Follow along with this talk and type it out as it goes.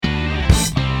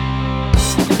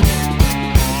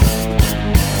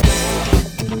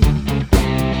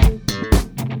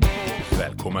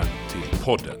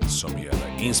Podden som ger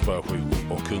dig inspiration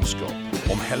och kunskap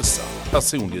om hälsa,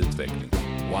 personlig utveckling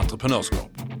och entreprenörskap.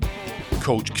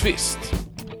 Coach Kvist,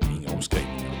 inga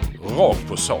omskrivningar, rakt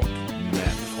på sak,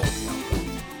 men från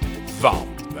hjärtat.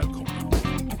 Varmt välkomna.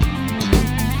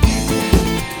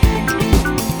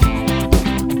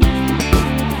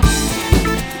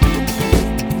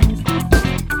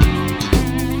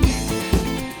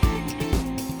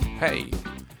 Hej!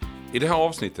 I det här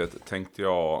avsnittet tänkte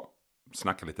jag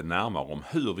snacka lite närmare om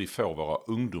hur vi får våra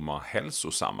ungdomar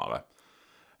hälsosammare.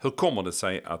 Hur kommer det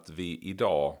sig att vi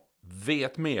idag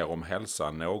vet mer om hälsa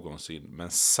än någonsin, men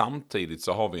samtidigt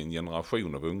så har vi en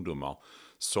generation av ungdomar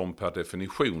som per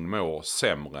definition mår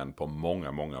sämre än på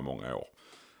många år.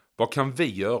 Vad kan vi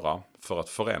göra för att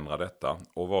förändra detta,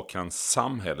 och vad kan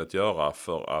samhället göra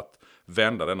för att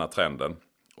vända denna trenden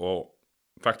och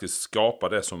faktiskt skapa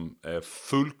det som är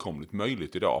fullkomligt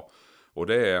möjligt idag? Och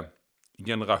det är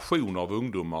generationer av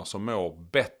ungdomar som mår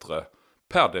bättre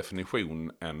per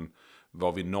definition än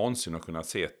vad vi någonsin har kunnat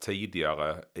se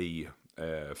tidigare i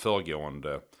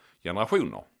föregående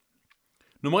generationer.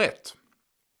 Nummer 1.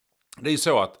 Det är ju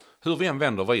så att hur vi än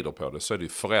vänder och vrider på det så är det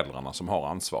föräldrarna som har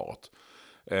ansvaret.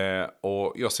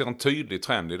 Och jag ser en tydlig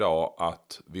trend idag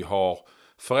att vi har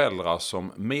föräldrar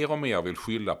som mer och mer vill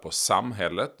skylla på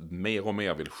samhället, mer och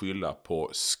mer vill skylla på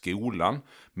skolan,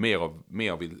 mer och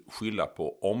mer vill skylla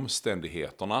på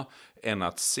omständigheterna än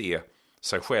att se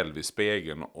sig själv i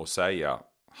spegeln och säga: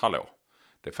 hallå,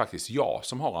 det är faktiskt jag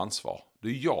som har ansvar. Det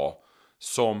är jag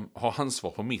som har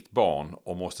ansvar för mitt barn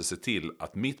och måste se till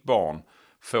att mitt barn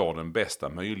får den bästa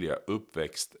möjliga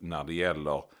uppväxt när det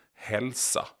gäller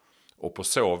hälsa. Och på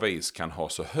så vis kan ha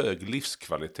så hög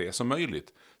livskvalitet som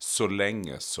möjligt så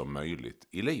länge som möjligt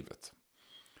i livet.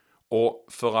 Och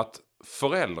för att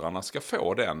föräldrarna ska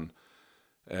få den,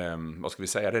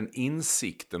 den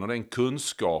insikten och den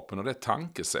kunskapen och det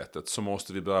tankesättet, så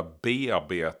måste vi börja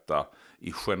bearbeta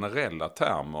i generella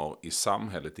termer i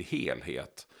samhället i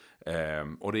helhet.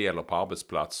 Och det gäller på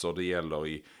arbetsplatser och det gäller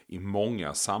i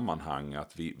många sammanhang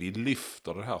att vi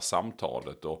lyfter det här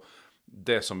samtalet. Och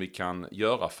det som vi kan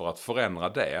göra för att förändra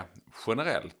det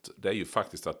generellt, det är ju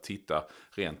faktiskt att titta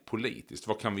rent politiskt.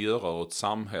 Vad kan vi göra ur ett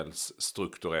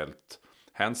samhällsstrukturellt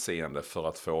hänseende för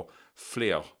att få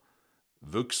fler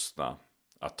vuxna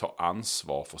att ta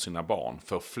ansvar för sina barn?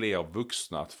 Få fler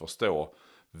vuxna att förstå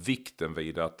vikten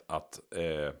vid att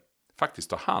faktiskt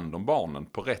ta hand om barnen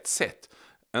på rätt sätt.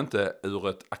 Inte ur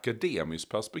ett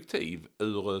akademiskt perspektiv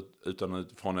utan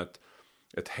från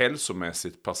ett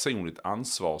hälsomässigt personligt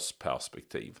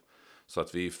ansvarsperspektiv. Så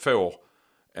att vi får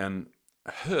en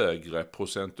högre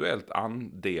procentuellt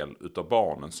andel utav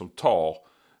barnen som tar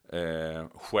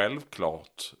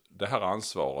självklart det här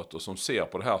ansvaret och som ser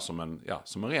på det här som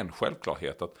en ren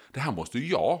självklarhet, att det här måste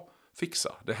jag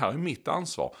fixa. Det här är mitt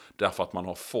ansvar, därför att man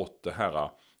har fått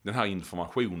den här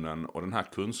informationen och den här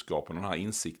kunskapen och den här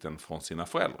insikten från sina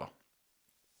föräldrar.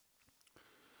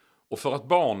 Och för att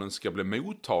barnen ska bli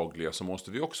mottagliga så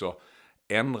måste vi också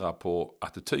ändra på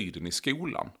attityden i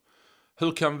skolan.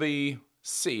 Hur kan vi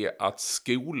se att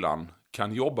skolan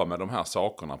kan jobba med de här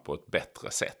sakerna på ett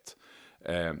bättre sätt?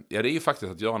 Det är ju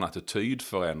faktiskt att göra en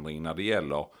attitydförändring när det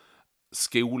gäller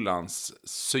skolans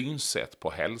synsätt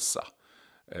på hälsa.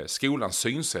 Skolans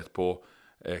synsätt på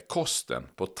kosten,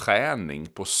 på träning,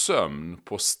 på sömn,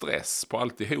 på stress, på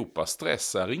alltihopa.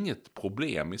 Stress är inget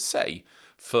problem i sig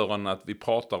förrän att vi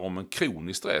pratar om en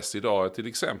kronisk stress. Idag är till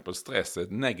exempel stress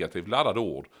ett negativt laddat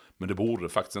ord, men det borde det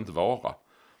faktiskt inte vara.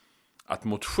 Att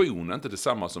motion är inte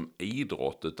detsamma som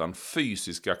idrott, utan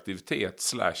fysisk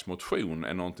aktivitet / motion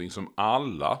är någonting som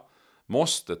alla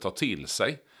måste ta till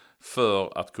sig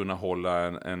för att kunna hålla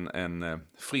en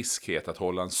friskhet, att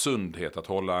hålla en sundhet, att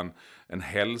hålla en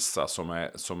hälsa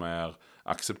som är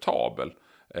acceptabel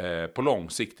på lång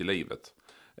sikt i livet.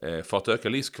 För att öka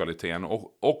livskvaliteten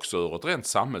och också ur ett rent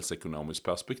samhällsekonomiskt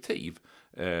perspektiv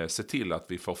se till att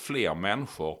vi får fler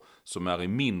människor som är i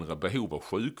mindre behov av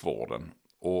sjukvården,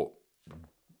 och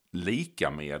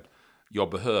lika med jag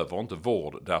behöver inte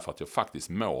vård därför att jag faktiskt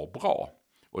mår bra.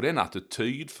 Och det är en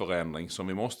attitydförändring som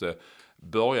vi måste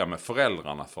börja med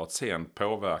föräldrarna för att sen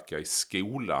påverka i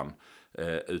skolan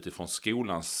utifrån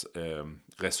skolans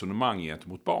resonemang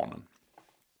gentemot barnen.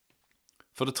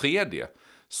 För det tredje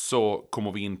så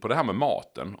kommer vi in på det här med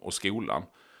maten och skolan.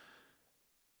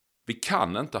 Vi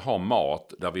kan inte ha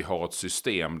mat där vi har ett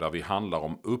system där vi handlar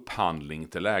om upphandling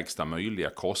till lägsta möjliga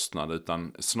kostnad,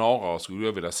 utan snarare skulle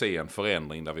jag vilja se en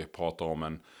förändring där vi pratar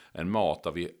om en mat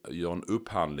där vi gör en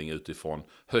upphandling utifrån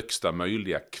högsta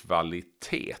möjliga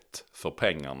kvalitet för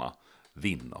pengarna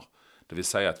vinner. Det vill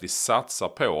säga att vi satsar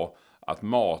på att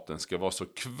maten ska vara så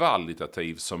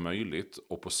kvalitativ som möjligt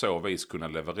och på så vis kunna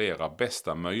leverera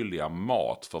bästa möjliga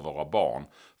mat för våra barn,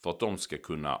 för att de ska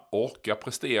kunna orka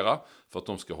prestera, för att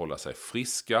de ska hålla sig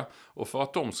friska och för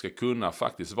att de ska kunna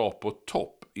faktiskt vara på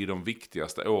topp i de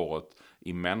viktigaste året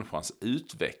i människans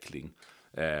utveckling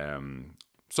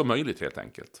som möjligt helt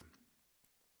enkelt.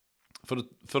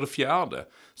 För det fjärde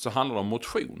så handlar det om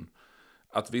motion.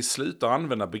 Att vi slutar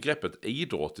använda begreppet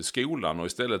idrott i skolan och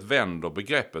istället vänder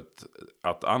begreppet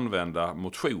att använda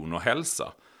motion och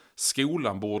hälsa.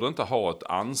 Skolan borde inte ha ett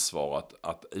ansvar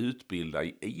att utbilda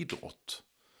i idrott.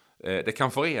 Det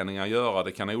kan föreningar göra,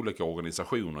 det kan olika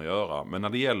organisationer göra. Men när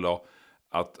det gäller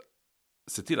att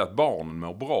se till att barnen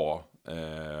mår bra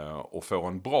och får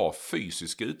en bra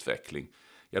fysisk utveckling,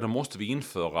 då måste vi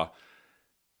införa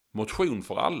motion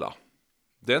för alla.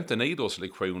 Det är inte en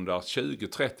idrottslektion där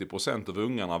 20-30% av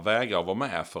ungarna vägrar vara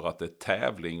med för att det är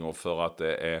tävling och för att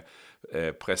det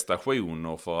är prestation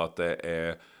och för att det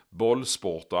är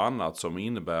bollsport och annat som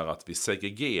innebär att vi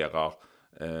segregerar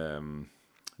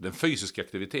den fysiska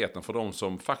aktiviteten för de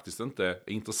som faktiskt inte är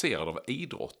intresserade av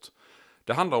idrott.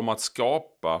 Det handlar om att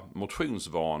skapa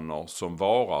motionsvanor som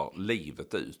varar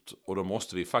livet ut. Och då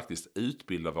måste vi faktiskt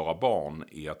utbilda våra barn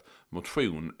i att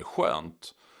motion är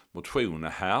skönt. Motion är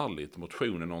härligt.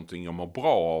 Motion är någonting jag mår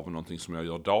bra av. Någonting som jag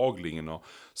gör dagligen. Och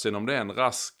sen om det är en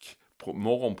rask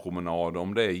morgonpromenad.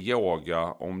 Om det är yoga.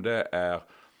 Om det är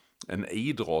en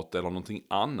idrott eller någonting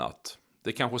annat. Det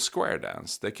är kanske square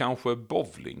dance. Det är kanske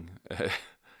bowling.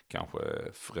 Kanske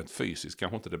rent fysiskt.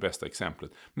 Kanske inte det bästa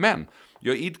exemplet. Men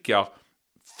jag idkar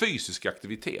fysisk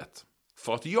aktivitet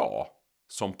för att jag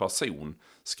som person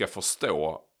ska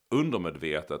förstå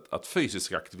undermedvetet att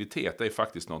fysisk aktivitet är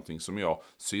faktiskt någonting som jag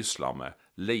sysslar med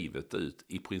livet ut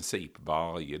i princip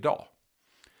varje dag.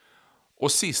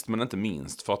 Och sist men inte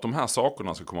minst, för att de här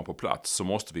sakerna ska komma på plats så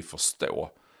måste vi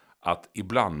förstå att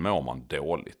ibland mår man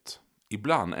dåligt.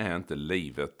 Ibland är inte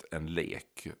livet en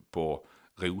lek på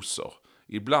rosor.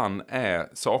 Ibland är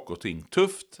saker och ting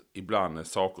tufft, ibland är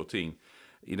saker och ting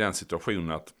i den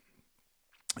situationen att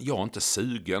jag är inte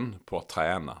sugen på att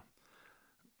träna.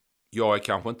 Jag är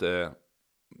kanske inte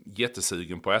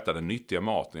jättesugen på att äta den nyttiga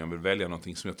maten. Jag vill välja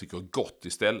någonting som jag tycker är gott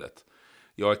istället.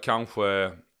 Jag är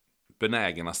kanske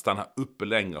benägen att stanna uppe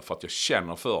längre för att jag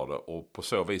känner för det och på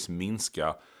så vis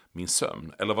minska min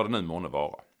sömn. Eller vad det nu måste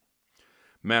vara.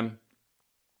 Men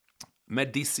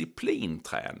med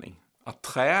disciplinträning, att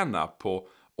träna på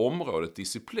området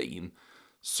disciplin,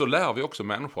 så lär vi också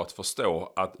människor att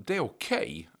förstå att det är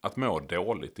okej att må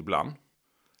dåligt ibland.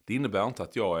 Det innebär inte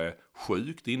att jag är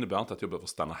sjuk, det innebär inte att jag behöver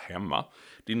stanna hemma.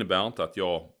 Det innebär inte att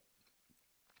jag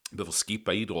behöver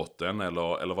skippa idrotten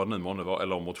eller vad det nu måste vara,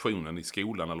 eller motionen i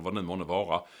skolan eller vad det nu måste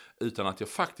vara. Utan att jag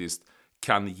faktiskt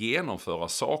kan genomföra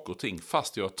saker och ting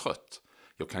fast jag är trött.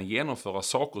 Jag kan genomföra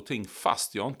saker och ting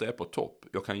fast jag inte är på topp.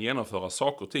 Jag kan genomföra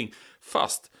saker och ting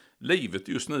fast livet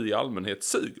just nu i allmänhet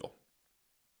suger.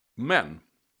 Men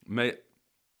med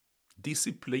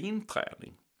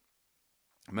disciplinträning,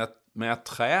 med att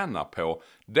träna på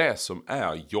det som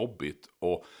är jobbigt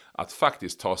och att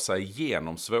faktiskt ta sig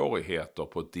igenom svårigheter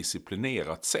på ett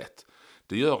disciplinerat sätt,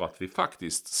 det gör att vi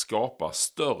faktiskt skapar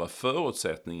större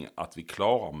förutsättningar att vi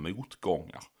klarar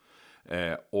motgångar.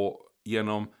 Och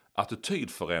genom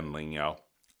attitydförändringar,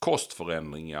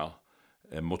 kostförändringar,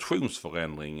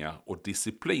 motionsförändringar och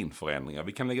disciplinförändringar.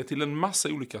 Vi kan lägga till en massa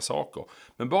olika saker.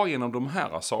 Men bara genom de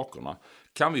här sakerna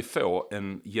kan vi få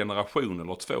en generation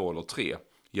eller 2 eller 3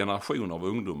 generationer av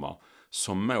ungdomar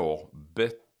som mår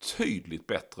betydligt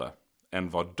bättre än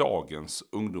vad dagens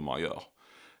ungdomar gör.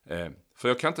 För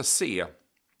jag kan inte se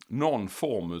någon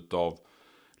form av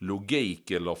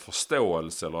logik eller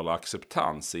förståelse eller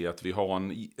acceptans i att vi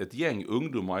har ett gäng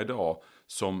ungdomar idag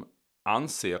som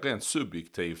anser rent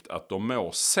subjektivt att de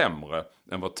mår sämre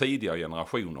än vad tidigare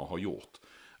generationer har gjort.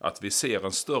 Att vi ser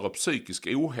en större psykisk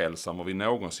ohälsa än vad vi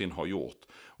någonsin har gjort.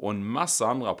 Och en massa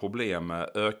andra problem med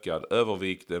ökad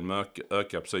övervikt,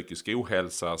 ökad psykisk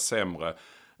ohälsa, sämre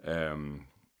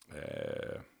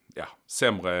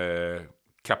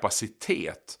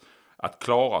kapacitet att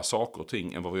klara saker och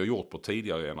ting än vad vi har gjort på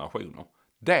tidigare generationer.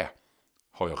 Det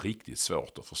har jag riktigt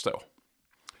svårt att förstå.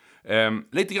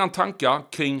 Lite grann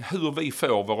tankar kring hur vi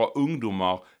får våra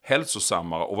ungdomar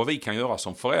hälsosammare och vad vi kan göra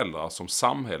som föräldrar, som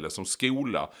samhälle, som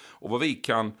skola och vad vi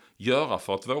kan göra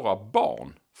för att våra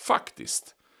barn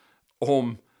faktiskt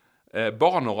om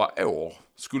bara några år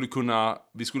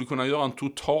vi skulle kunna göra en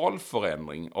total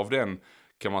förändring av den,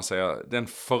 kan man säga, den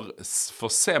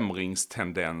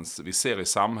försämringstendens vi ser i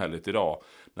samhället idag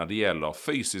när det gäller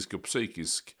fysisk och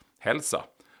psykisk hälsa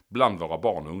bland våra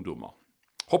barn och ungdomar.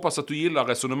 Hoppas att du gillar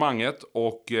resonemanget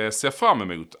och ser fram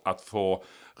emot att få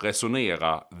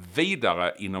resonera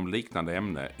vidare inom liknande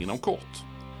ämne inom kort.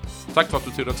 Tack för att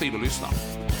du tog dig tid att lyssna.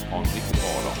 Ha en riktigt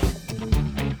bra dag.